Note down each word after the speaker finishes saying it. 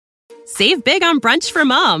Save big on brunch for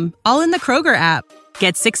mom, all in the Kroger app.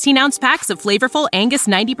 Get 16-ounce packs of flavorful Angus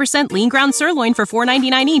 90% lean ground sirloin for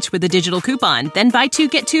 $4.99 each with a digital coupon. Then buy 2,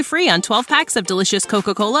 get 2 free on 12 packs of delicious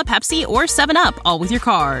Coca-Cola, Pepsi, or 7-Up, all with your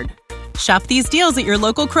card. Shop these deals at your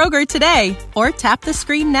local Kroger today, or tap the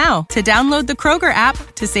screen now to download the Kroger app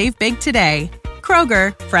to save big today.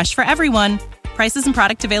 Kroger, fresh for everyone. Prices and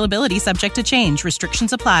product availability subject to change.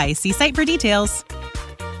 Restrictions apply. See site for details.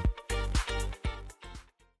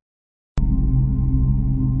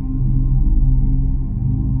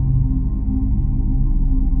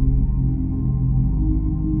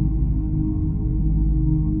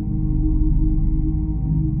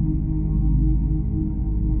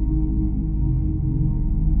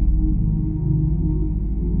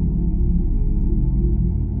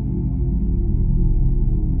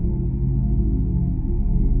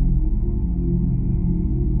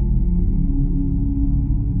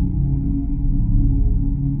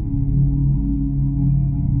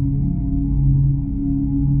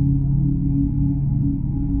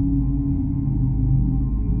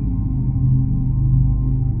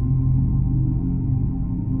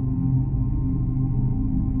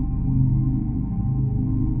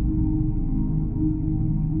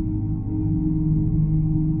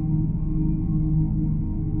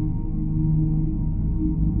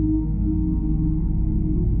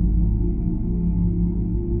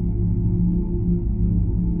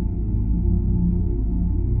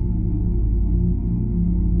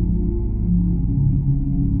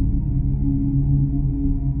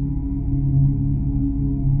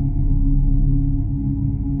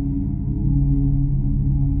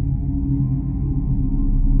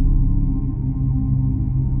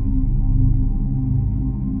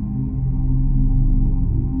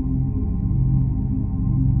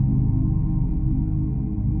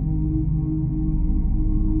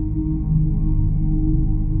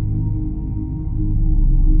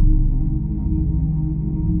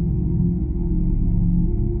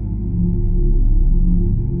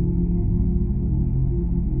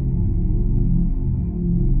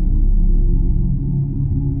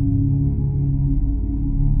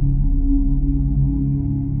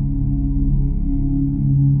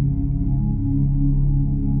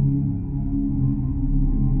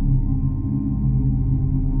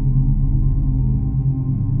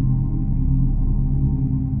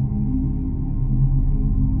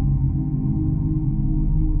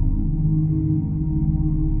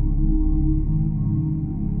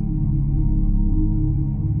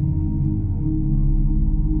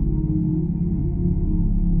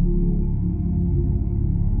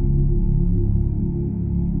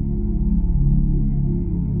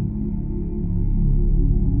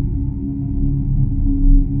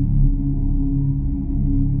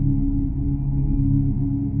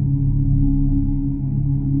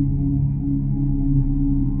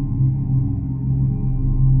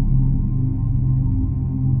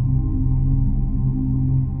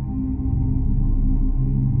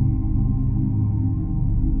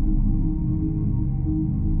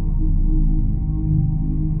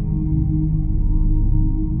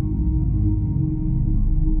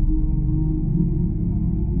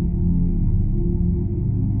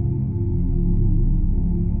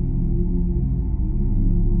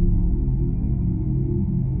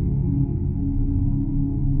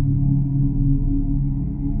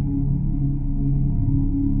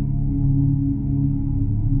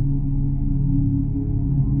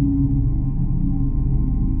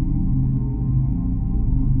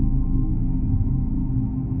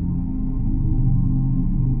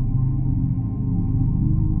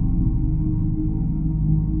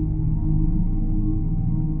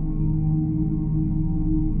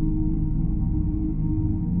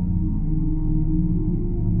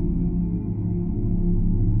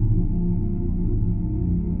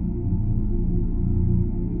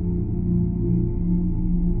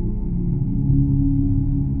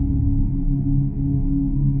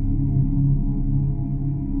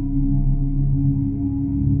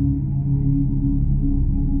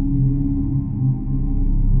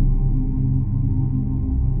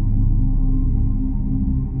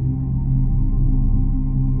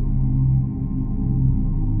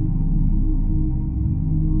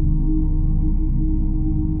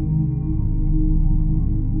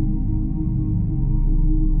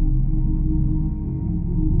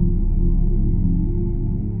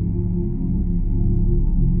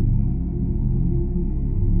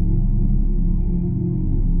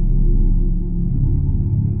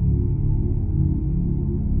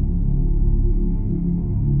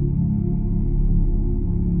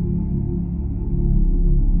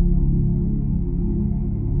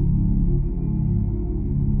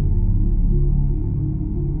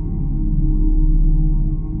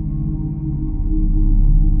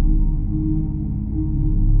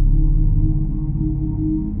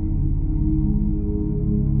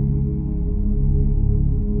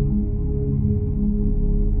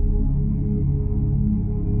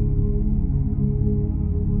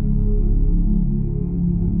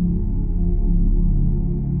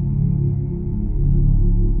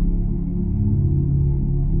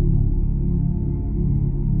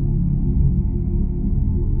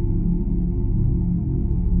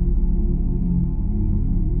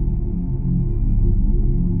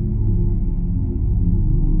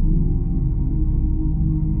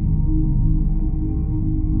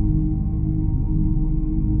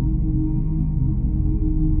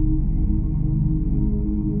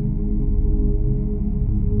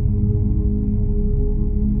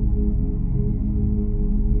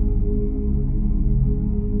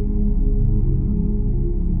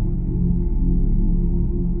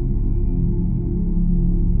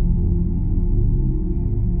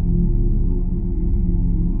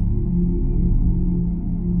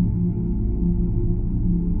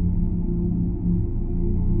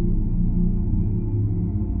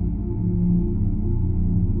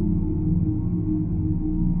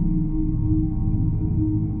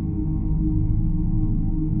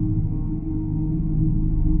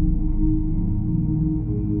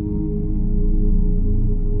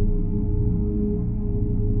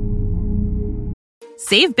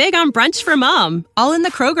 Save big on brunch for mom, all in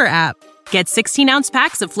the Kroger app. Get 16-ounce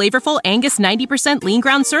packs of flavorful Angus 90% lean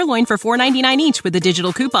ground sirloin for $4.99 each with a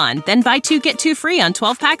digital coupon. Then buy 2, get 2 free on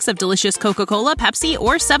 12 packs of delicious Coca-Cola, Pepsi,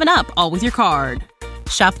 or 7-Up, all with your card.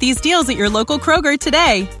 Shop these deals at your local Kroger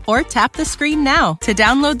today, or tap the screen now to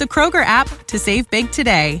download the Kroger app to save big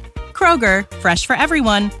today. Kroger, fresh for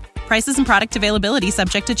everyone. Prices and product availability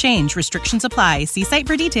subject to change. Restrictions apply. See site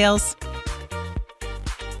for details.